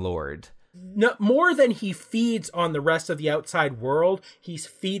demon lord. No, more than he feeds on the rest of the outside world, he's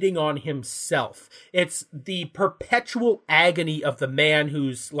feeding on himself. It's the perpetual agony of the man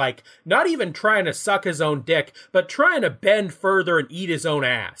who's, like, not even trying to suck his own dick, but trying to bend further and eat his own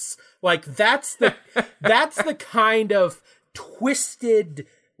ass. Like, that's the kind of twisted,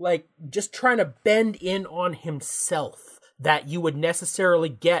 like, just trying to bend in on himself that you would necessarily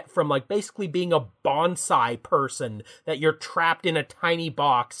get from, like, basically being a bonsai person, that you're trapped in a tiny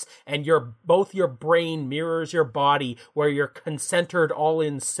box and both your brain mirrors your body, where you're concentered all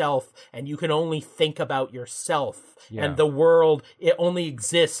in self and you can only think about yourself. And the world, it only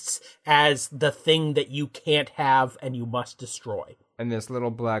exists as the thing that you can't have and you must destroy. And this little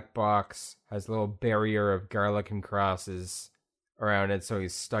black box has a little barrier of garlic and crosses around it, so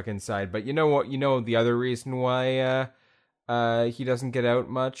he's stuck inside. But you know what? You know the other reason why He doesn't get out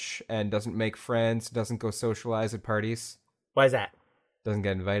much and doesn't make friends, doesn't go socialize at parties. Why is that? Doesn't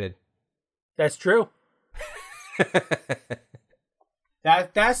get invited. That's true.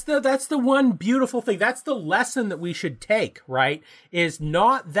 That's the one beautiful thing. That's the lesson that we should take, right? Is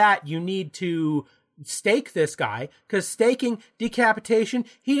not that you need to stake this guy, because staking, decapitation,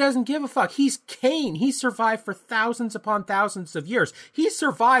 he doesn't give a fuck. He's Cain. He survived for thousands upon thousands of years. He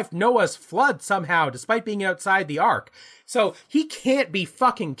survived Noah's flood somehow, despite being outside the ark. So he can't be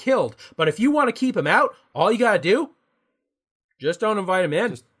fucking killed. But if you want to keep him out, all you gotta do, just don't invite him in.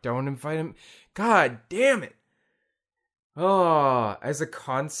 Just don't invite him. God damn it. Oh, as a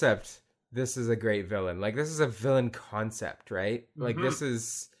concept, this is a great villain. Like, this is a villain concept, right? Mm-hmm. Like, this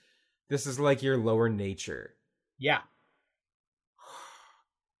is like your lower nature. Yeah.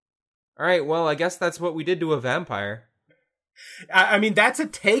 All right, well, I guess that's what we did to a vampire. I mean, that's a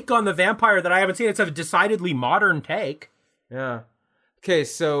take on the vampire that I haven't seen. It's a decidedly modern take. Yeah. Okay,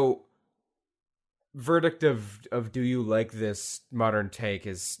 so verdict of do you like this modern take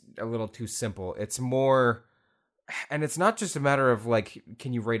is a little too simple. It's more, and it's not just a matter of like,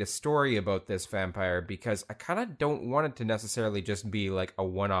 can you write a story about this vampire? Because I kind of don't want it to necessarily just be like a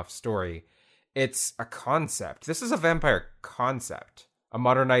one-off story. It's a concept. This is a vampire concept, a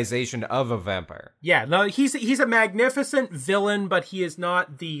modernization of a vampire. Yeah, no, he's a magnificent villain, but he is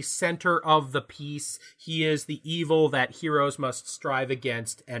not the center of the piece. He is the evil that heroes must strive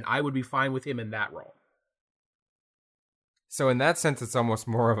against, and I would be fine with him in that role. So in that sense, it's almost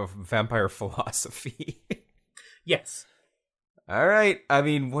more of a vampire philosophy. Yes. All right. I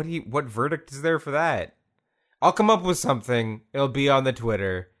mean, what verdict is there for that? I'll come up with something. It'll be on the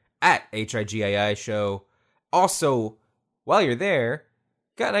Twitter at HIGAI Show. Also, while you're there,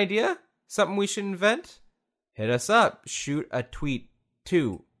 got an idea? Something we should invent? Hit us up. Shoot a tweet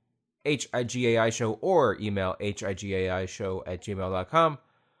to HIGAI Show or email higaishow@gmail.com.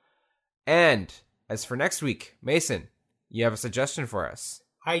 And as for next week, Mason, you have a suggestion for us.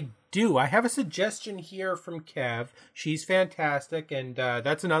 I do. I have a suggestion here from Kev. She's fantastic, and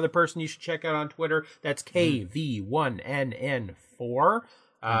that's another person you should check out on Twitter. That's KV1NN4.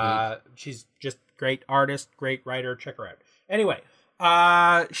 She's just great artist, great writer. Check her out. Anyway,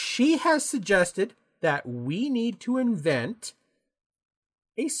 she has suggested that we need to invent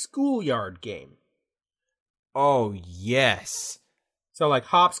a schoolyard game. Oh, yes. So like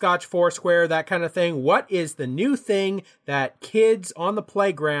hopscotch, foursquare, that kind of thing. What is the new thing that kids on the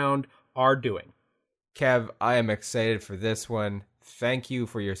playground are doing? Kev, I am excited for this one. Thank you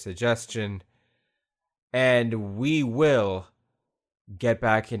for your suggestion. And we will get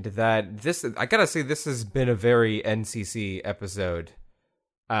back into that. I gotta say, this has been a very NCC episode.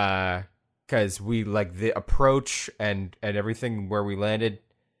 Because we like the approach and everything where we landed.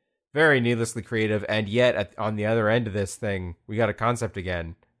 Very needlessly creative, and yet on the other end of this thing, we got a concept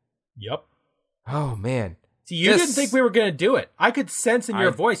again. Yep. Oh, man. See, you didn't think we were going to do it. I could sense in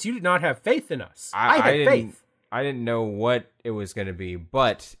your voice you did not have faith in us. I had faith. I didn't know what it was going to be,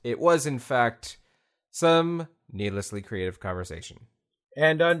 but it was, in fact, some needlessly creative conversation.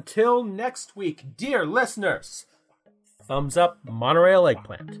 And until next week, dear listeners, thumbs up monorail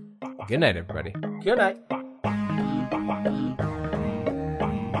eggplant. Good night, everybody. Good night.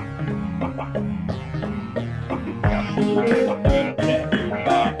 Thank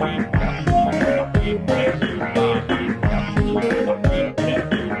you.